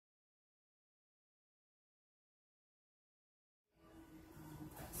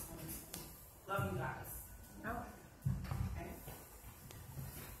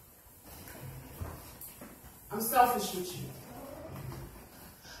I'm selfish with you.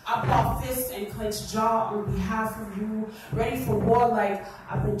 I bought fist and clenched jaw on behalf of you, ready for war like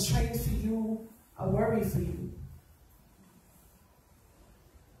I've been trained for you, I worry for you.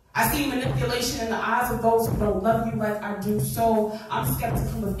 I see manipulation in the eyes of those who don't love you like I do, so I'm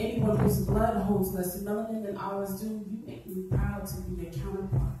skeptical of anyone whose blood holds less melanin than ours do. You make me proud to be your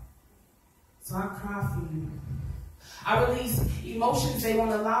counterpart, so I cry for you. I release emotions they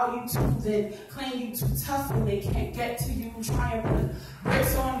won't allow you to, then claim you too tough when they can't get to you, try and put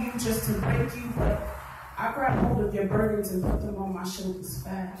bricks on you just to break you, but I grab hold of your burdens and put them on my shoulders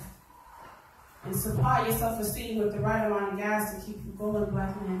fast. And supply your self-esteem with the right amount of gas to keep you going,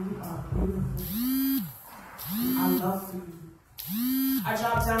 black man. You are beautiful. I love for you. I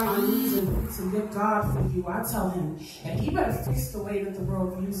drop down on my knees and pray to good God for you. I tell him that he better fix the way that the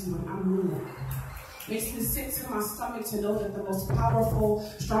world views you, and I mean it. Makes me sick to my stomach to know that the most powerful,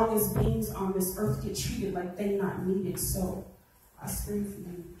 strongest beings on this earth get treated like they not needed. So I scream for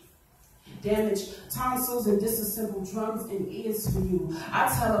you. Damaged tonsils and disassembled drums and ears for you.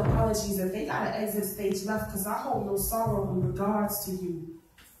 I tell apologies that they got an exit stage left because I hold no sorrow in regards to you.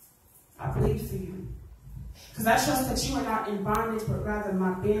 I bleed for you because I trust that you are not in bondage but rather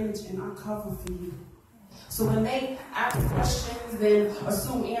my bandage, and I cover for you. So when they ask questions, then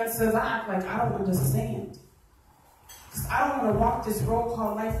assume answers, I act like I don't understand. Because I don't want to walk this road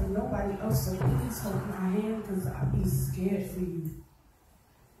called life with nobody else, so please hold my hand because I be scared for you.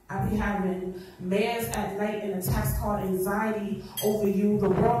 I be having mares at night and attacks called anxiety over you. The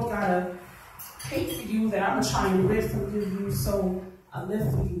world gotta hate for you that I'm trying to rid from you, so I live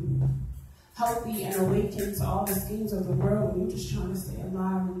for you. Healthy and awakened to all the schemes of the world when you're just trying to stay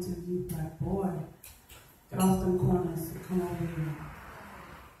alive until you black boy. Get off them corners and come over here.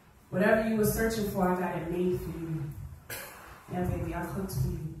 Whatever you were searching for, I got it made for you. Yeah, baby, I cooked for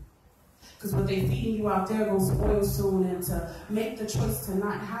you. Because what they feeding you out there goes spoil soon, and to make the choice to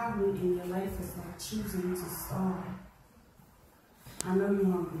not have me in your life is like choosing to starve. I know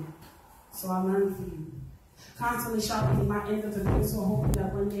you're hungry, so I learned for you. Constantly sharpening my end of the pencil, hoping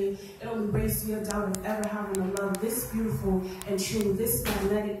that one day it'll embrace your doubt of ever having a love this beautiful and true, this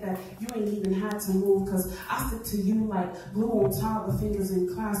magnetic that you ain't even had to move, because I stick to you like glue on top of fingers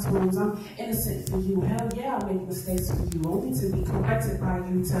in classrooms. I'm innocent for you. Hell yeah, I make mistakes for you, only to be corrected by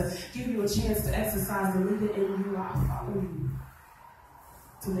you, to give you a chance to exercise the leader in you. I follow you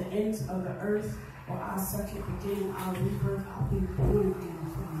to the ends of the earth, or our second beginning, our rebirth. I'll be born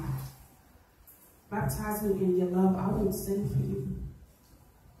again for you. Baptize me in your love. I won't sin for you.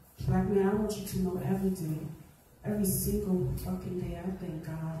 Black man, I want you to know every day, every single fucking day, I thank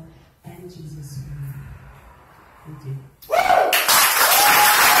God and Jesus for you. Thank you.